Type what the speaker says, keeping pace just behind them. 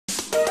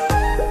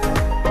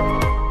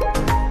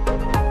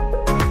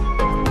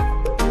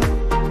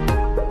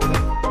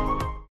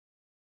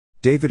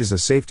David is a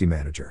safety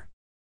manager.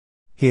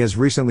 He has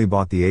recently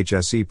bought the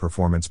HSE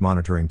Performance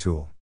Monitoring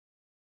tool.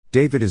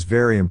 David is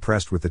very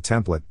impressed with the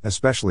template,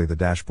 especially the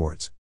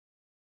dashboards.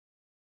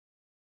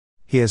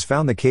 He has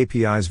found the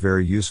KPIs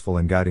very useful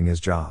in guiding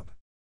his job.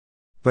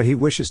 But he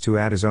wishes to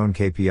add his own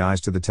KPIs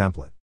to the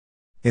template.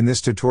 In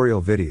this tutorial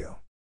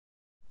video,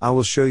 I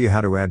will show you how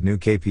to add new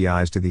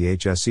KPIs to the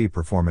HSE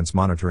Performance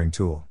Monitoring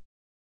tool.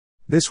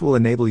 This will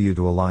enable you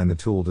to align the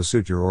tool to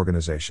suit your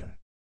organization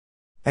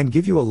and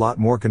give you a lot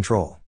more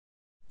control.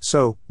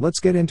 So,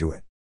 let's get into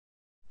it.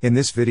 In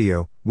this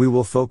video, we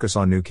will focus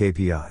on new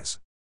KPIs.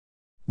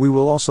 We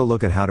will also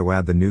look at how to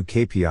add the new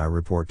KPI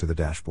report to the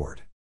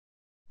dashboard.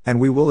 And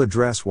we will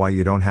address why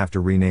you don't have to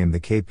rename the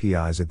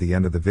KPIs at the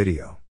end of the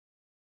video.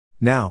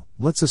 Now,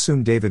 let's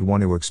assume David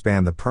wants to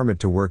expand the Permit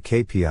to Work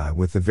KPI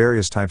with the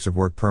various types of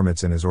work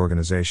permits in his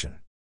organization.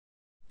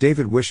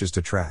 David wishes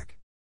to track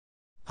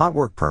Hot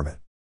Work Permit,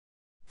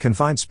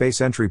 Confined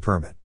Space Entry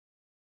Permit,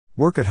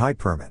 Work at Height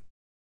Permit,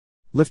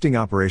 Lifting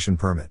Operation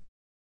Permit,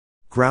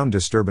 Ground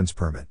Disturbance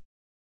Permit,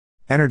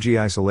 Energy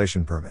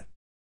Isolation Permit,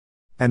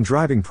 and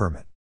Driving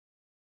Permit.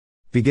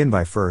 Begin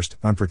by first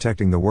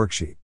unprotecting the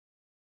worksheet.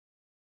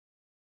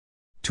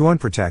 To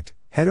unprotect,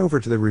 head over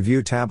to the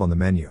Review tab on the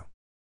menu.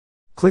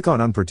 Click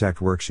on Unprotect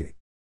Worksheet.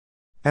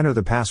 Enter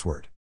the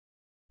password.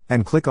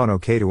 And click on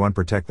OK to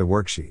unprotect the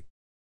worksheet.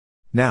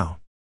 Now,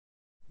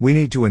 we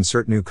need to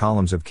insert new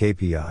columns of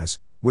KPIs,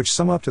 which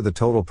sum up to the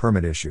total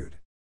permit issued.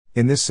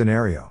 In this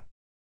scenario,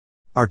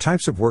 our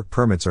types of work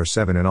permits are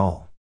 7 in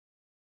all.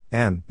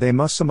 And they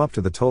must sum up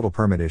to the total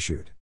permit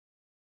issued.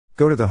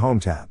 Go to the Home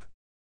tab.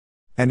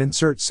 And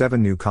insert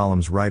 7 new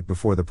columns right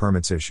before the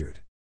permits issued.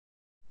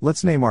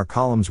 Let's name our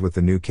columns with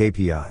the new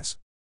KPIs.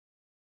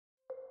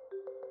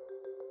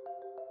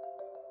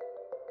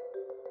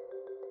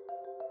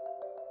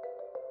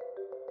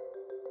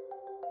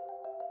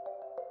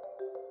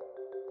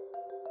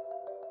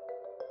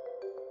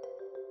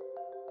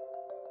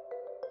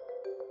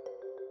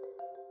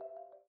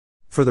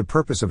 For the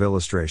purpose of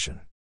illustration,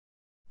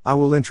 I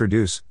will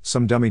introduce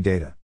some dummy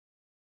data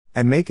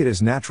and make it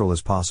as natural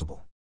as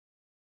possible.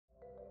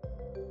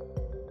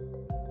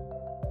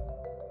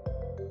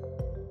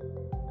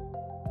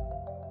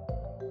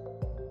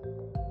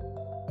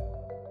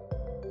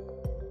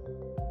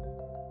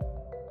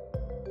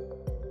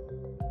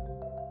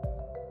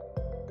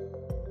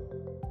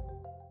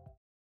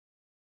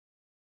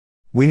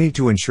 We need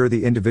to ensure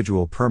the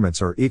individual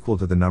permits are equal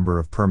to the number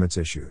of permits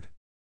issued.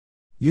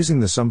 Using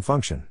the sum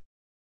function,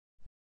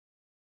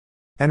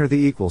 enter the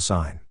equal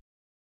sign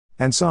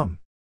and sum.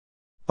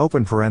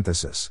 Open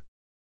parenthesis.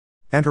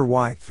 Enter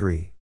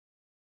Y3,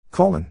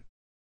 colon,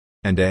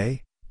 and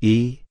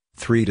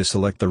A3 to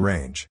select the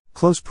range.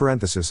 Close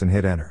parenthesis and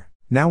hit enter.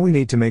 Now we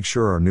need to make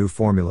sure our new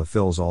formula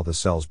fills all the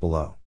cells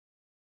below.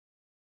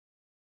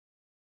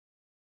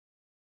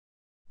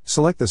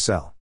 Select the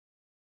cell.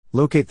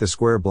 Locate the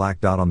square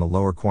black dot on the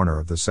lower corner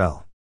of the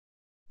cell.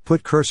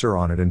 Put cursor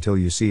on it until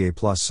you see a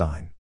plus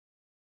sign.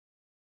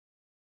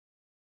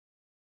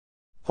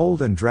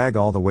 Hold and drag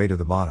all the way to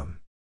the bottom.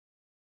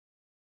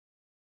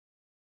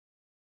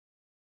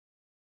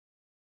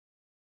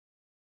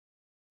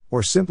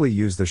 Or simply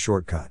use the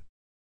shortcut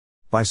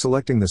by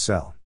selecting the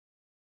cell.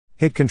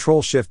 Hit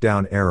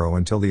Ctrl-Shift-Down arrow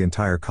until the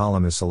entire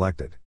column is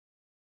selected.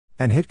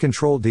 And hit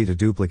Ctrl-D to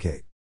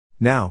duplicate.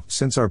 Now,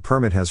 since our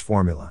permit has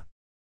formula,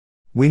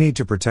 we need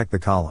to protect the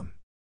column.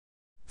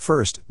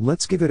 First,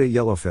 let's give it a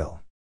yellow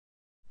fill.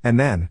 And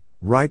then,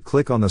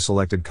 right-click on the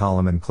selected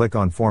column and click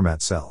on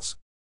Format Cells.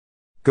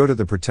 Go to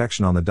the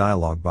protection on the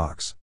dialog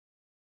box.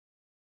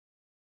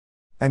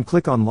 And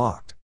click on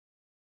Locked.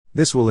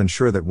 This will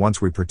ensure that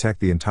once we protect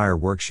the entire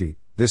worksheet,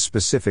 this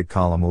specific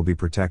column will be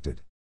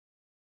protected.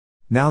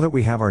 Now that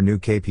we have our new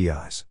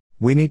KPIs,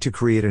 we need to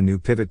create a new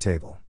pivot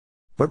table.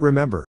 But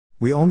remember,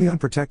 we only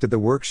unprotected the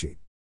worksheet.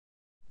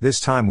 This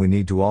time we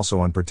need to also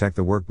unprotect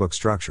the workbook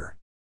structure.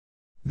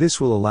 This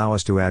will allow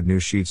us to add new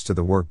sheets to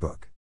the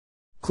workbook.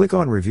 Click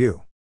on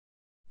Review.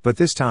 But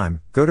this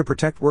time, go to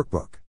Protect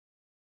Workbook.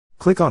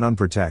 Click on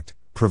Unprotect,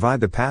 provide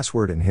the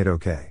password and hit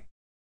OK.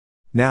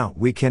 Now,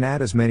 we can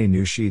add as many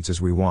new sheets as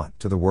we want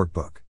to the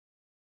workbook.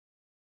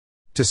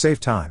 To save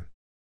time,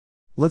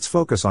 let's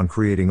focus on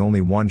creating only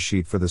one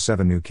sheet for the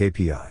 7 new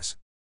KPIs.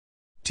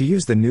 To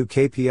use the new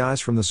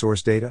KPIs from the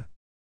source data,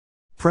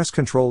 press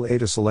Ctrl-A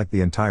to select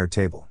the entire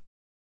table.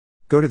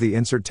 Go to the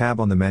Insert tab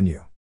on the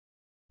menu.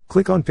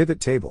 Click on Pivot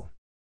Table.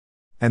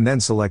 And then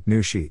select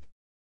New Sheet.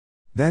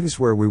 That is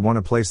where we want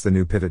to place the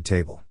new pivot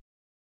table.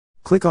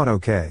 Click on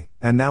OK,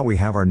 and now we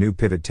have our new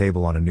pivot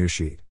table on a new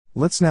sheet.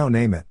 Let's now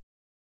name it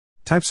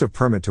Types of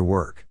Permit to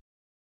Work.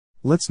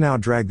 Let's now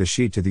drag the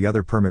sheet to the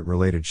other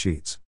permit-related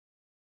sheets.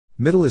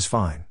 Middle is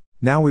fine.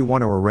 Now we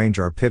want to arrange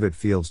our pivot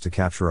fields to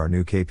capture our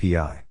new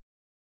KPI.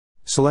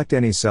 Select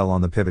any cell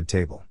on the pivot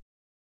table.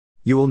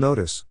 You will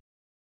notice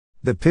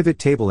the Pivot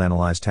Table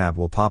Analyze tab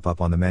will pop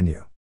up on the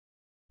menu.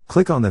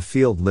 Click on the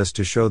field list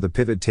to show the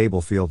pivot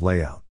table field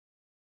layout.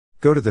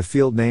 Go to the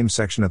field name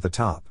section at the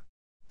top.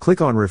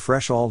 Click on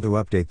Refresh All to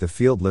update the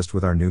field list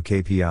with our new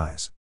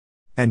KPIs.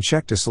 and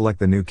check to select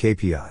the new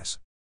KPIs.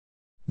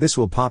 This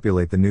will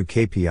populate the new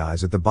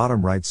KPIs at the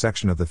bottom right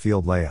section of the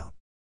field layout.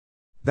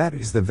 That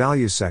is the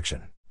Values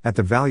section. At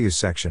the Values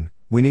section,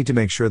 we need to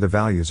make sure the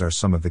values are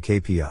some of the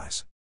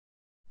KPIs.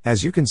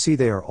 As you can see,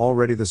 they are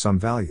already the sum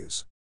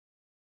values.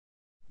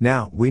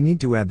 Now, we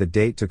need to add the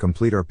date to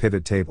complete our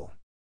pivot table.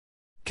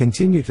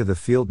 Continue to the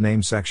Field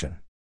Name section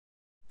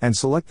and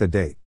select the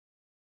date.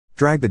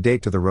 Drag the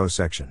date to the row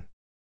section.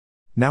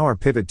 Now our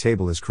pivot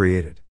table is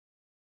created.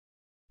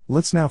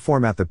 Let's now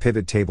format the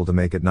pivot table to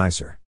make it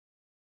nicer.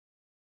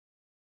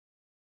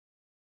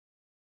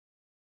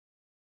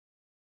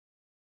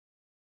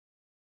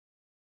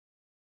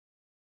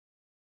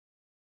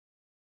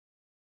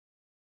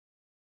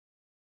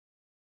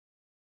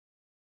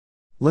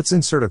 Let's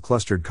insert a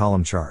clustered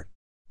column chart.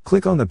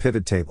 Click on the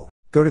pivot table,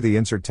 go to the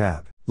Insert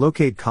tab,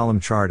 locate Column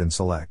Chart and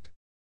select.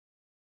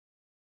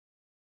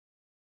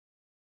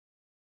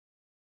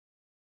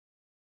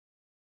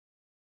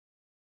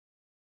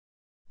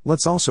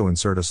 Let's also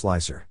insert a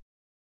slicer.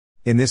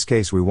 In this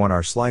case, we want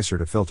our slicer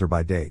to filter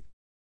by date.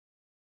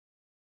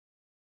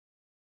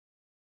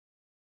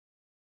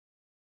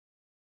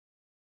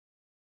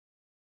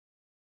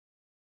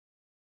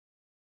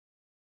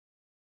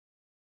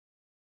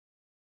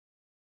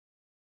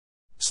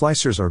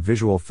 Slicers are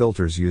visual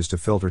filters used to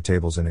filter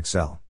tables in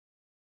Excel.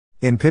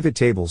 In pivot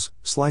tables,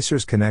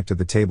 slicers connect to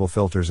the table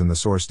filters in the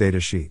source data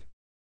sheet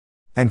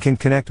and can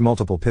connect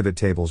multiple pivot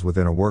tables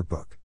within a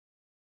workbook.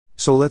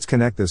 So let's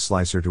connect this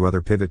slicer to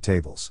other pivot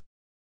tables.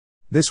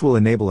 This will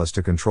enable us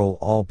to control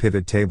all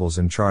pivot tables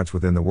and charts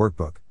within the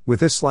workbook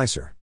with this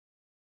slicer.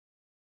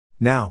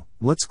 Now,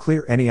 let's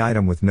clear any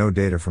item with no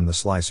data from the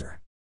slicer.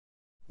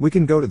 We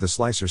can go to the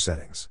slicer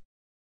settings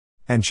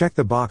and check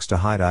the box to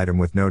hide item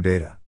with no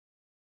data.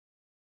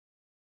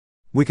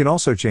 We can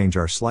also change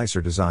our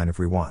slicer design if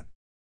we want.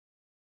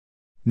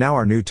 Now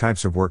our new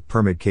Types of Work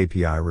Permit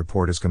KPI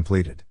report is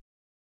completed.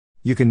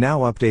 You can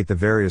now update the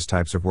various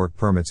types of work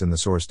permits in the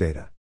source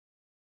data.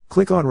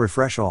 Click on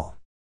Refresh All.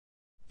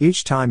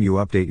 Each time you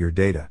update your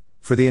data,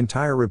 for the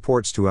entire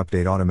reports to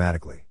update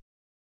automatically.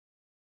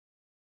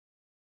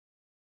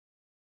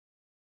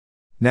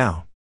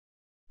 Now,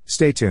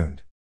 stay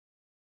tuned.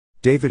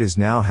 David is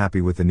now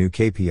happy with the new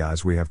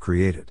KPIs we have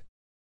created.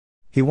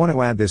 He wants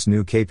to add this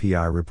new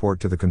KPI report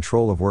to the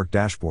Control of Work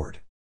dashboard.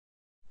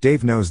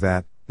 Dave knows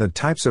that the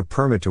types of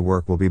permit to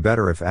work will be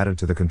better if added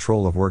to the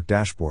Control of Work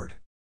dashboard,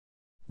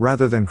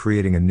 rather than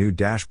creating a new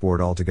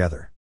dashboard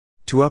altogether.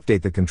 To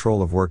update the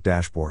Control of Work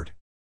dashboard,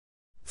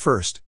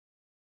 first,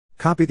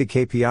 copy the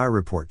KPI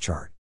report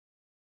chart.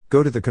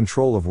 Go to the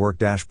Control of Work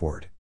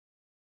dashboard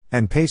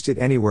and paste it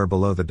anywhere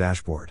below the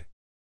dashboard.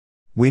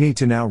 We need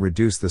to now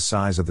reduce the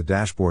size of the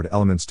dashboard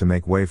elements to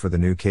make way for the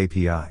new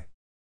KPI,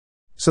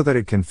 so that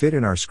it can fit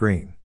in our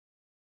screen.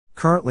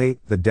 Currently,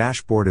 the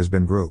dashboard has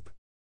been grouped,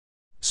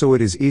 so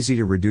it is easy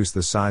to reduce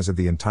the size of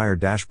the entire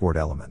dashboard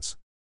elements,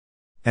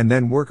 and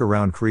then work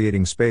around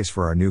creating space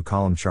for our new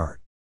column chart.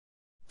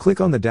 Click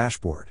on the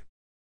dashboard.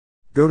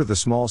 Go to the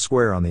small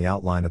square on the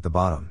outline at the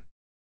bottom.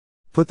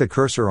 Put the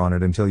cursor on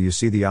it until you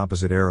see the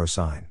opposite arrow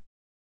sign.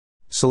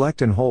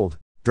 Select and hold,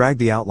 drag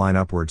the outline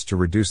upwards to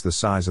reduce the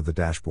size of the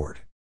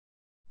dashboard.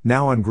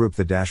 Now ungroup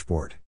the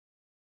dashboard.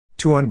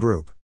 To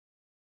ungroup,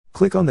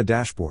 click on the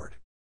dashboard.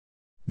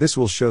 This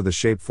will show the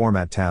Shape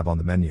Format tab on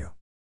the menu.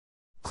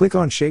 Click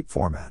on Shape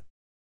Format.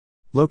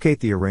 Locate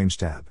the Arrange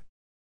tab.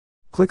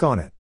 Click on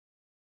it.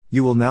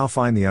 You will now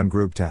find the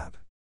Ungroup tab.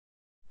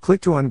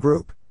 Click to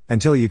ungroup,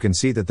 until you can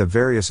see that the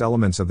various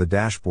elements of the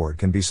dashboard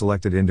can be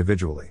selected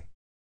individually.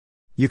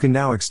 You can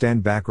now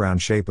extend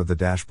background shape of the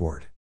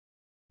dashboard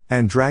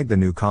and drag the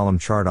new column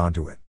chart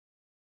onto it.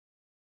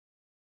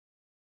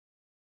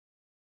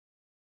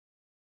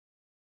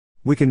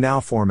 We can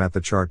now format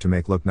the chart to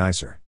make look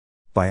nicer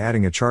by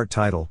adding a chart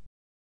title,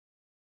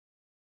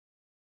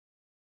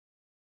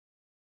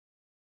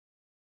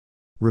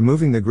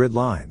 removing the grid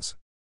lines,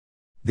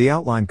 the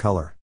outline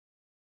color,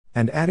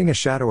 and adding a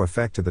shadow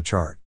effect to the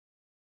chart.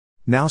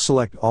 Now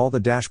select all the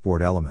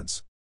dashboard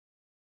elements.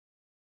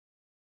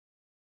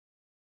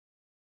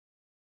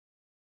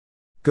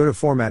 Go to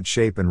Format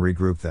Shape and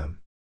regroup them.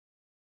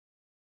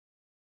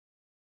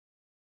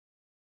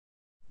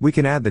 We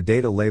can add the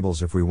data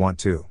labels if we want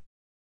to.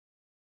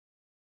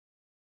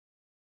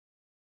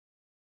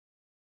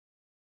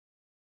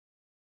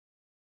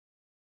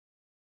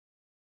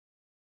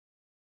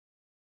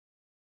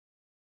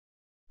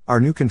 Our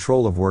new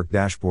Control of Work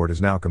dashboard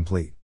is now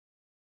complete.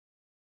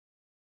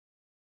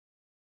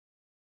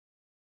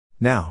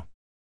 Now,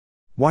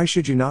 why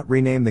should you not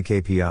rename the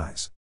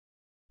KPIs?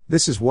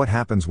 This is what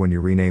happens when you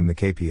rename the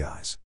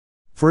KPIs.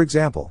 For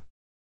example,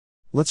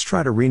 let's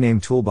try to rename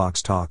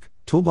Toolbox Talk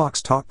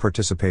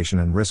Participation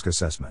and Risk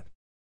Assessment.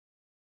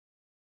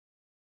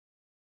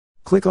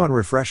 Click on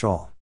Refresh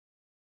All.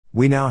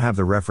 We now have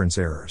the reference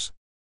errors.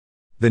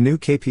 The new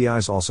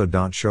KPIs also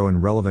don't show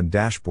in relevant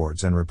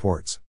dashboards and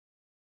reports.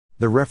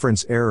 The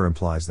reference error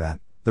implies that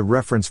the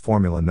reference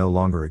formula no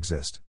longer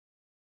exists.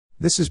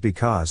 This is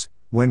because,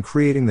 when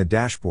creating the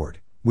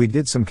dashboard, we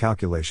did some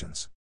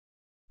calculations.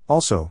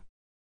 Also,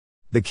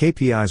 The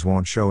KPIs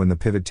won't show in the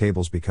pivot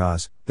tables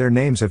because their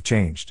names have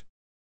changed.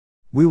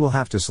 We will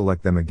have to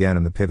select them again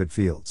in the pivot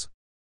fields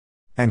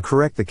and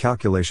correct the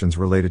calculations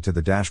related to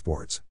the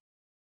dashboards.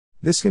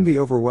 This can be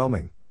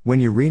overwhelming when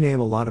you rename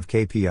a lot of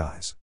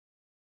KPIs.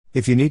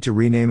 If you need to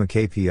rename a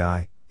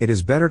KPI, it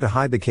is better to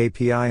hide the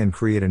KPI and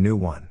create a new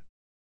one.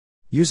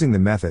 Using the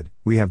method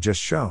we have just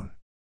shown,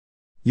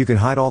 you can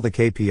hide all the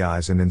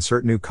KPIs and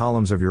insert new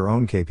columns of your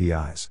own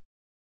KPIs,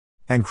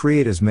 and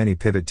create as many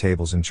pivot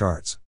tables and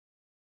charts,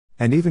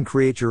 and even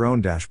create your own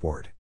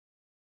dashboard.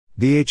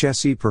 The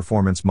HSE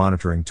Performance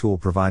Monitoring tool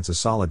provides a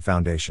solid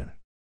foundation.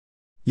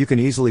 You can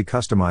easily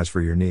customize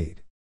for your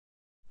need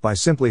by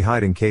simply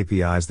hiding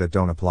KPIs that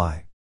don't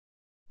apply,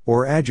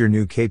 or add your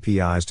new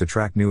KPIs to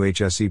track new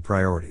HSE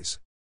priorities,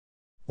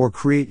 or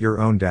create your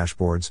own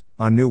dashboards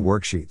on new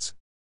worksheets.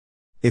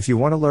 If you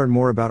want to learn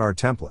more about our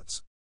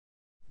templates,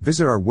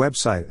 visit our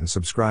website and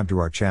subscribe to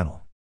our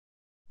channel.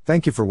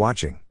 Thank you for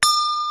watching.